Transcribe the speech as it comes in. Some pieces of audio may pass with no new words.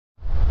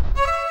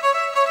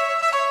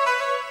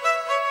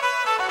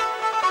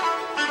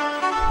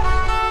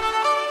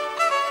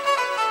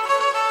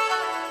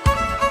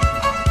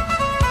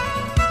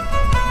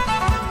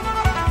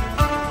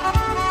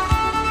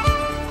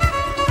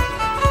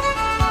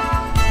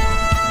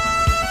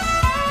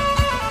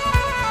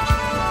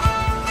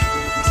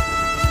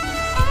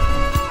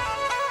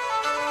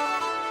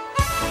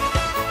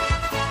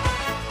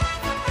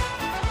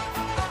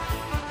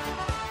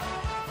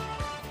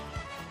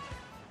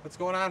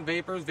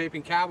vapors,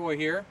 Vaping Cowboy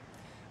here.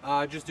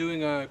 Just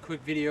doing a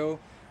quick video,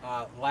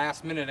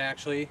 last minute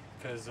actually,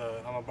 because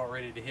I'm about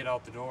ready to hit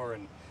out the door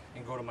and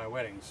go to my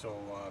wedding. So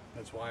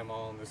that's why I'm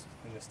all in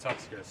this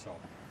tux here. So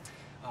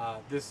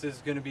this is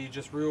going to be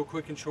just real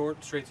quick and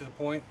short, straight to the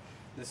point.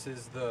 This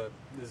is the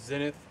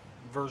Zenith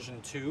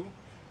version 2.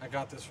 I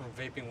got this from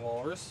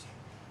VapingWalrus.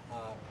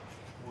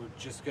 We're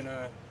just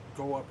gonna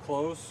go up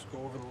close, go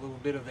over a little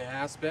bit of the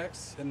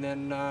aspects, and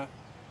then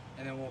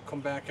we'll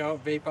come back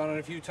out, vape on it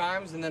a few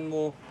times, and then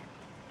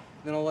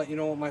I'll let you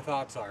know what my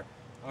thoughts are.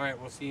 All right,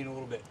 we'll see you in a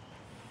little bit.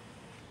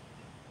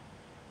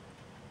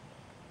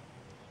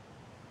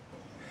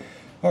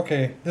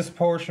 Okay, this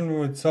portion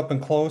was up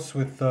and close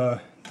with the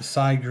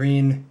side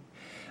green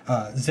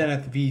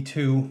Zenith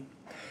V2.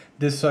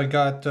 This I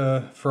got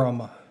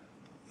from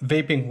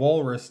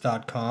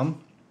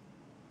VapingWalrus.com.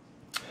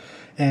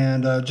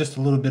 And just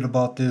a little bit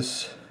about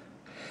this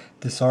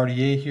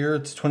RDA here.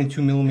 It's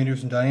 22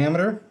 millimeters in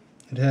diameter.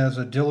 It has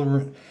a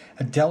Delrin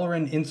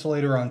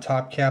insulator on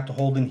top cap to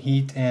hold in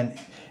heat and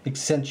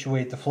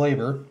accentuate the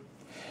flavor.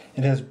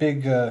 It has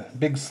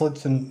big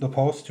slits in the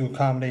post to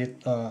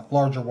accommodate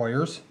larger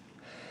wires.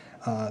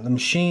 The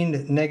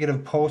machined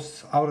negative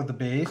posts out of the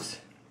base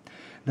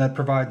that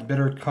provides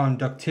better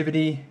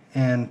conductivity,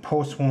 and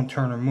posts won't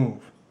turn or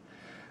move.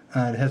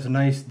 It has a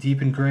nice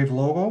deep engraved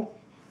logo.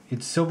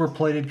 It's silver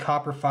plated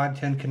copper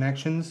 510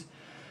 connections.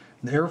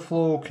 The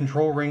airflow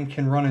control ring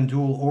can run in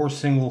dual or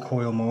single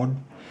coil mode.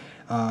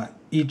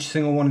 Each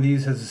single one of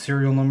these has a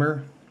serial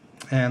number,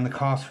 and the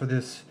cost for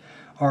this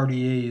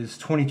RDA is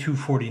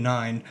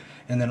 $22.49,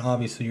 and then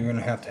obviously you're going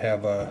to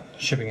have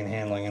shipping and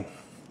handling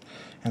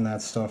and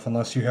that stuff,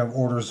 unless you have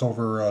orders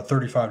over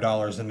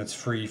 $35, and it's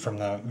free from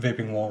the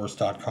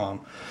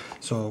VapingWalrus.com.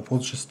 So we'll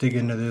just dig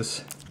into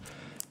this,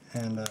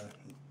 and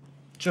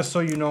just so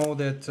you know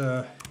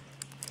that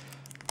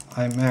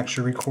I'm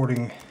actually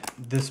recording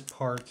this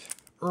part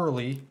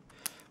early.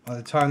 By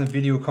the time the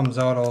video comes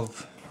out,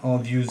 I'll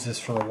have used this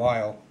for a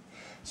while.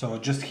 So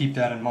just keep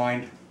that in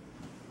mind.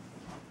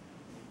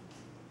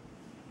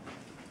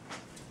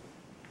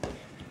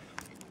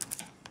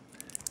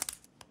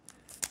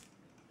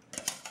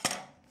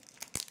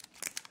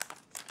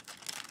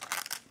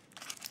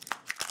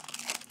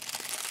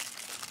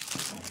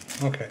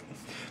 Okay,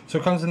 so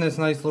it comes in this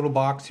nice little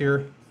box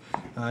here.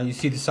 You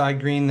see the side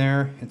green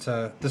there. It's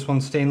this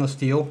one's stainless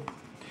steel.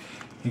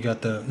 You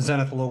got the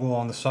Zenith logo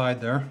on the side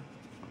there,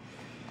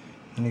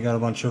 and you got a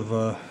bunch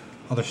of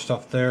other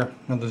stuff there.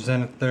 Another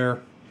Zenith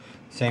there.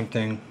 Same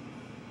thing,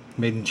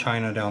 made in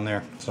China down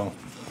there. So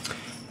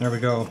there we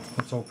go.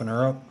 Let's open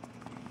her up.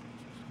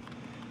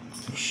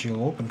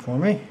 She'll open for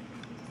me.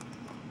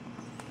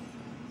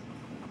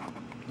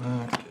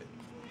 Okay.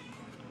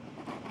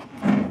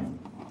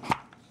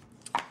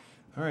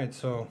 Alright,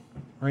 so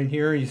right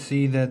here you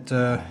see that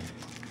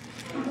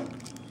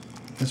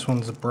this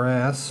one's a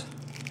brass.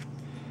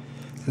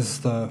 This is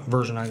the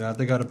version I got.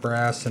 They got a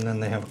brass, and then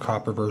they have a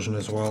copper version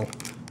as well.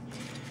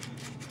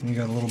 And you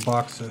got a little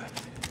box of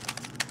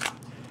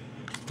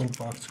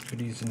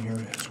goodies in here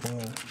as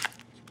well.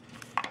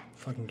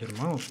 If I can get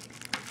them out.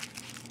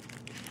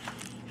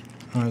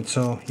 Alright,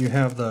 so you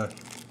have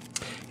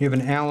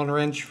an Allen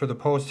wrench for the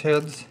post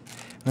heads,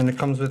 and it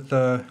comes with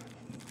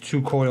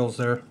 2 coils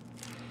there.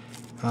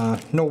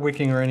 No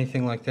wicking or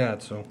anything like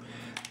that, so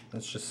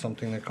that's just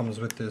something that comes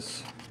with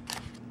this.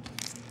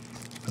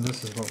 And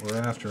this is what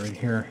we're after right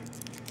here.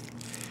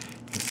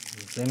 This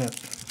is Zenith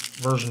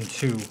version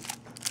 2.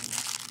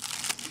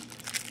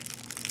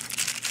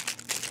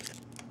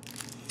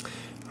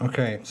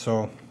 Okay,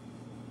 so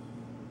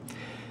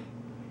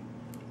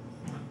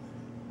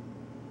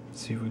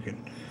let's see if we can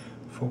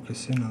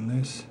focus in on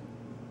this.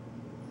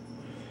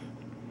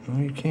 No,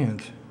 you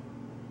can't.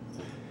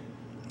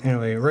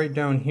 Anyway, right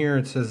down here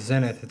it says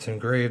Zenith. It's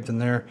engraved in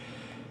there,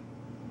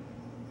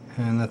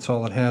 and that's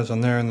all it has on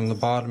there. And then the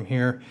bottom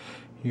here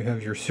you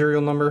have your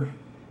serial number,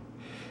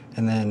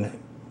 and then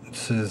it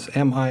says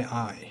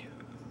MII,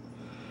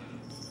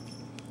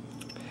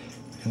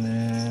 and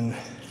then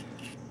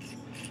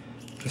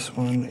this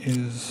one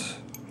is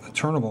a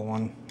turnable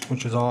one,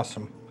 which is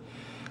awesome.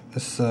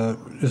 This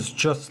is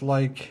just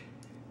like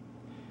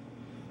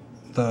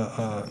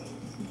the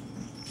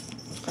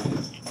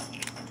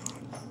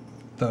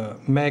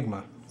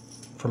Magma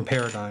from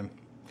Paradigm.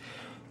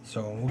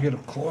 So we'll get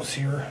up close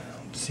here.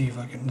 Let's see if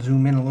I can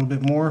zoom in a little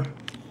bit more.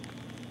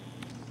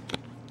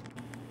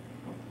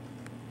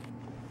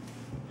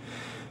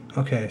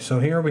 Okay, so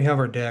here we have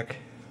our deck.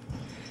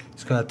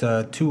 It's got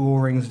 2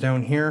 O-rings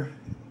down here.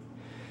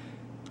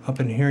 Up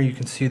in here you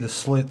can see the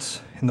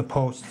slits in the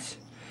posts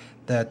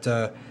that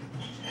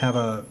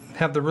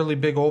have the really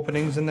big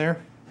openings in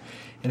there.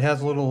 It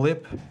has a little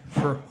lip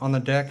on the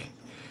deck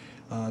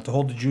to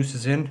hold the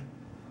juices in.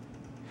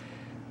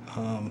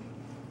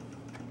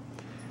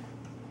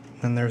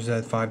 And there's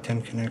that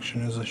 510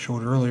 connection as I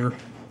showed earlier.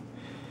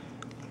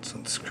 Let's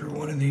unscrew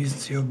one of these and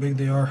see how big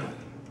they are.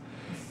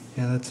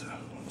 Yeah, let's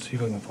see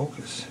if I can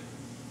focus.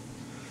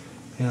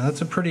 Yeah,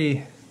 it's a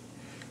pretty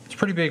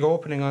big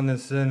opening on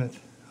this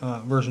Zenith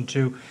version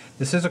 2.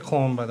 This is a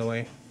clone, by the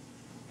way.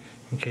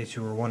 in case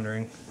you were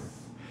wondering,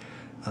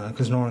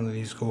 because normally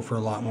these go for a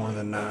lot more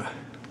than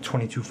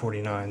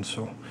 $22.49.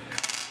 So,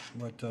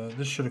 but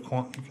this should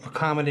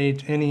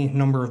accommodate any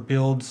number of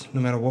builds,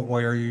 no matter what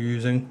wire you're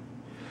using,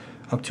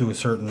 up to a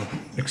certain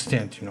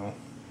extent, you know.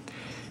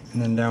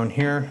 And then down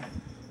here,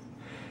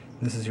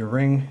 this is your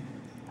ring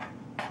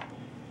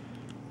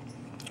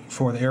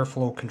for the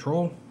airflow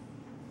control.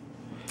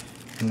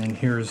 And then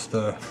here's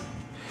the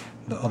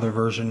other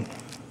version.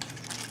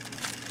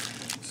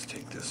 Let's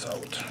take this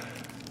out.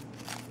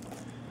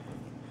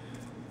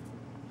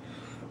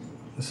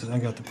 I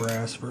got the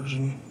brass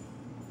version.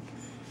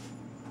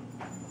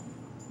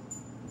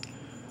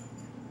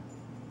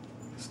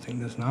 This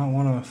thing does not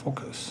want to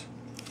focus.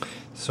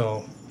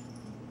 So,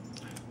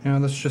 you know,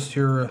 that's just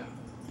your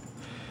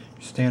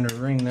standard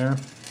ring there.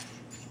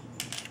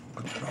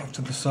 Put that off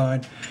to the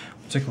side.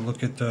 We'll take a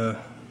look at the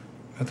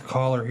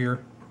collar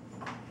here.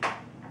 I'm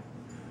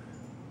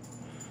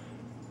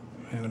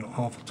having an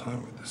awful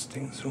time with this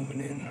thing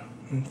zooming in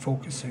and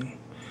focusing.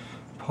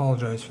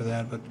 Apologize for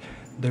that, but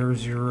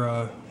there's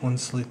your one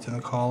slit in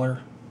the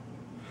collar.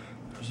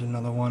 There's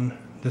another one.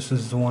 This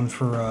is the one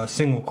for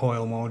single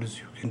coil mode, as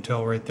you can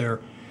tell right there,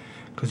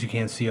 because you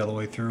can't see all the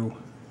way through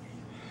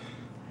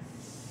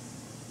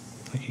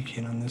like you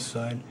can on this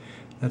side.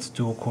 That's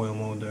dual coil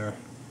mode there,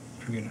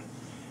 if you're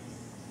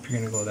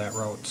gonna go that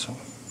route. So,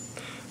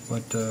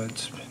 but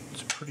it's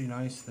pretty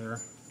nice there.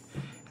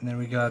 And then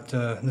we got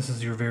this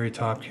is your very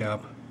top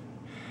cap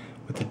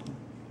with the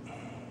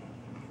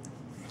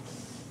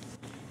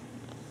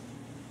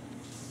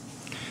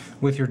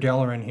your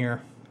Delrin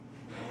here.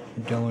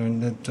 Your Delrin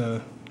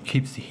that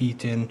keeps the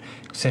heat in,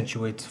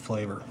 accentuates the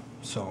flavor.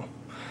 So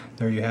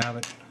there you have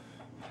it.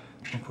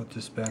 I'll put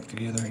this back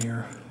together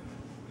here.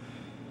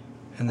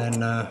 And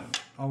then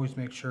always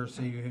make sure,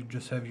 say you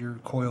just have your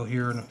coil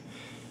here, and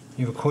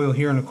you have a coil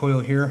here and a coil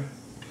here.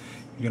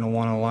 You're going to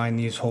want to line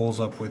these holes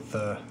up with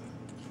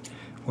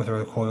where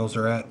the coils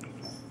are at.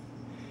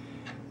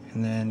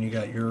 And then you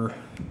got your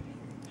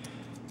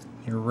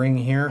ring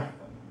here.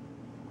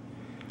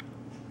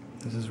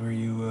 This is where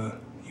you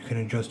can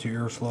adjust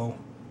your airflow,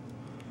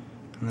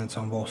 and that's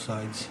on both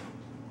sides.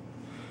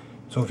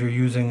 So if you're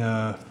using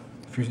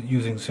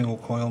single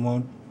coil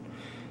mode,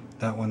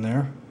 that one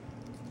there,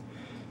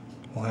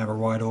 we'll have her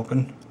wide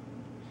open.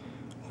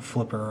 We'll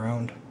flip her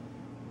around.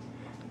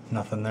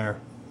 Nothing there.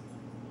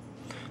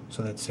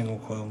 So that's single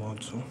coil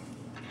mode. So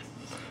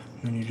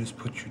then you just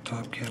put your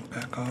top cap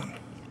back on.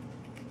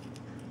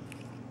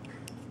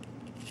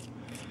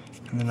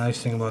 And the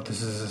nice thing about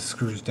this is it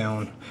screws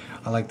down.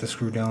 I like the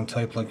screw down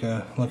type, like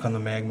on the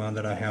Magma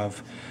that I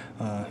have.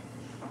 That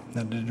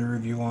I did a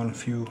review on a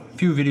few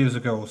videos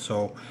ago.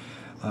 So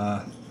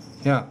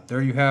yeah,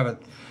 there you have it.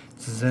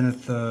 It's a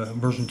Zenith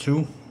version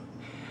 2.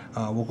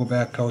 We'll go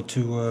back out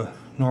to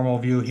normal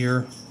view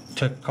here,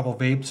 take a couple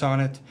vapes on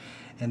it,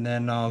 and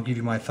then I'll give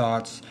you my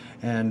thoughts.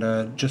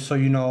 And just so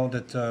you know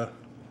that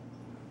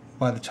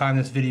by the time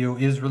this video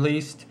is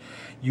released,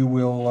 you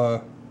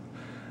will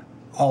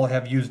all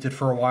have used it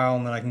for a while,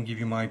 and then I can give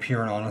you my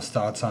pure and honest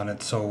thoughts on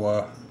it.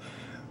 So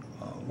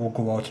we'll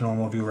go out to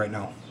normal view right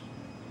now.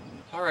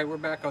 Alright, we're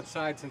back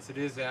outside since it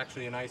is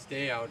actually a nice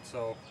day out.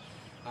 So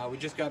we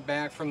just got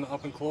back from the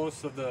up and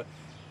close of the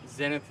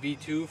Zenith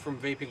V2 from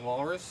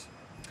VapingWalrus.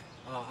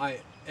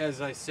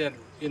 As I said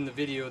in the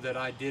video, that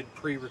I did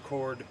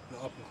pre-record the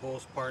up and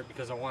close part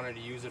because I wanted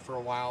to use it for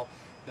a while.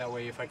 That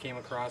way, if I came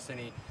across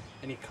any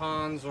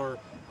cons or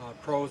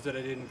pros that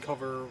I didn't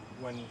cover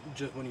when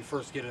you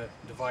first get a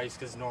device,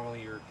 because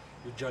normally your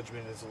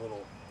judgment is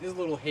a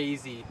little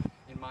hazy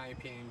in my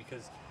opinion.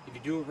 Because if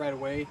you do it right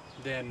away,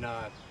 then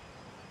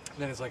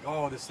it's like,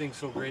 oh, this thing's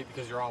so great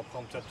because you're all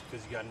pumped up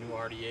because you got a new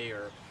RDA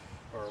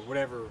or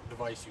whatever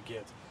device you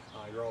get.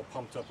 You're all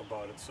pumped up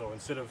about it. So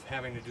instead of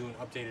having to do an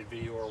updated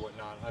video or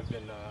whatnot, I've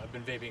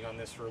been vaping on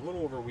this for a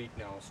little over a week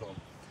now.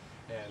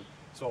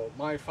 So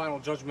my final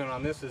judgment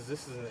on this is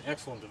an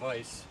excellent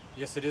device.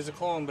 Yes, it is a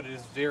clone, but it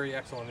is very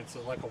excellent. It's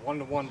like a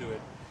 1-to-1 to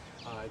it.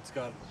 It's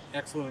got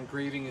excellent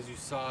engraving, as you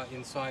saw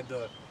inside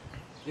the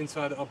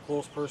up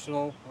close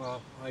personal.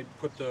 I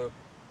put the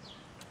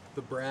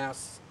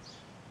brass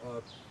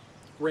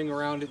ring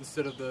around it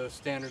instead of the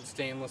standard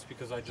stainless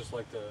because I just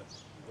like the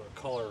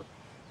color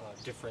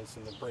difference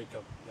in the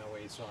breakup. That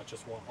way it's not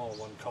just all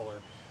one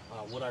color.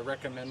 Would I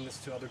recommend this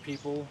to other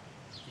people?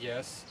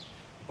 Yes,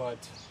 but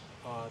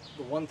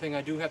the one thing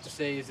I do have to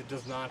say is it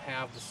does not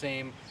have the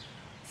same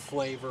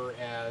flavor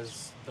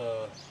as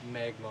the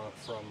Magma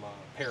from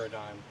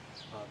Paradigm,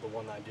 the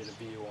one that I did a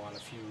video on a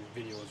few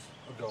videos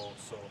ago.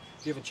 So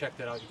if you haven't checked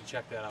that out, you can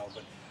check that out.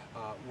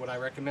 But would I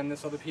recommend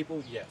this to other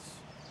people? Yes.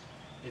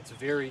 It's a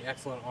very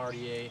excellent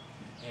RDA,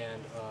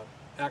 and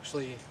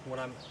actually what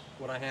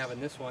I have in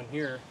this one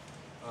here,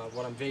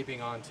 what I'm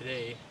vaping on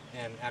today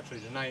and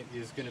actually tonight,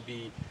 is going to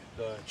be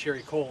the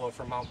Cherry Cola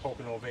from Mount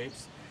Pocono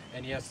Vapes.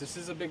 And yes, this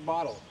is a big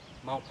bottle.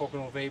 Mount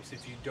Pocono Vapes,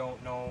 if you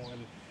don't know,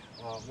 in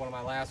one of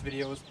my last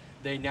videos,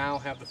 they now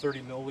have the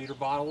 30 milliliter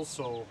bottles,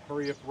 so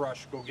hurry up,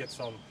 rush, go get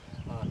some,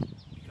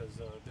 because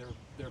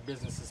their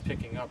business is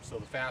picking up. So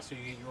the faster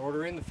you get your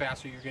order in, the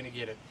faster you're going to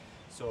get it.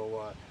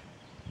 So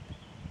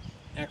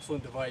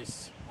excellent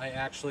device. I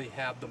actually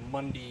have the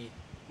Monday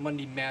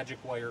Magic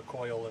Wire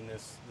coil in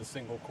this, the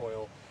single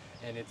coil,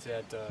 and it's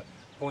at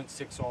 0.6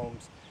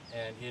 ohms,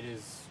 and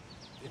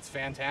it's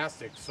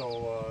fantastic.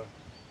 So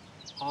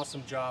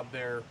awesome job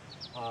there,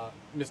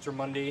 Mr.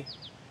 Monday,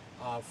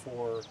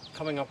 for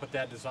coming up with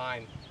that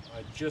design.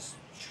 Just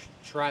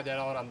try that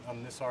out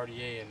on this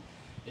RDA, and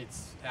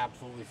it's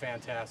absolutely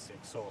fantastic.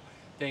 So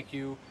thank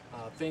you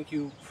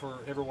for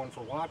everyone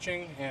for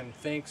watching, and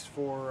thanks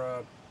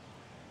for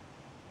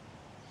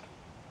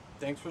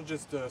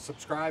just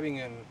subscribing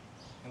and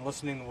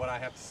listening to what I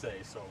have to say.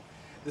 So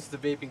this is the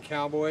Vaping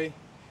Cowboy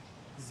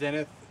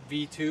Zenith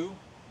V2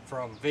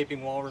 from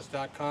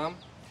VapingWalrus.com.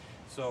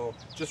 So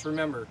just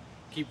remember,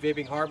 keep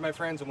vaping hard, my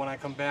friends, and when I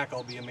come back,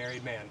 I'll be a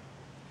married man.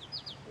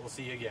 We'll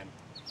see you again.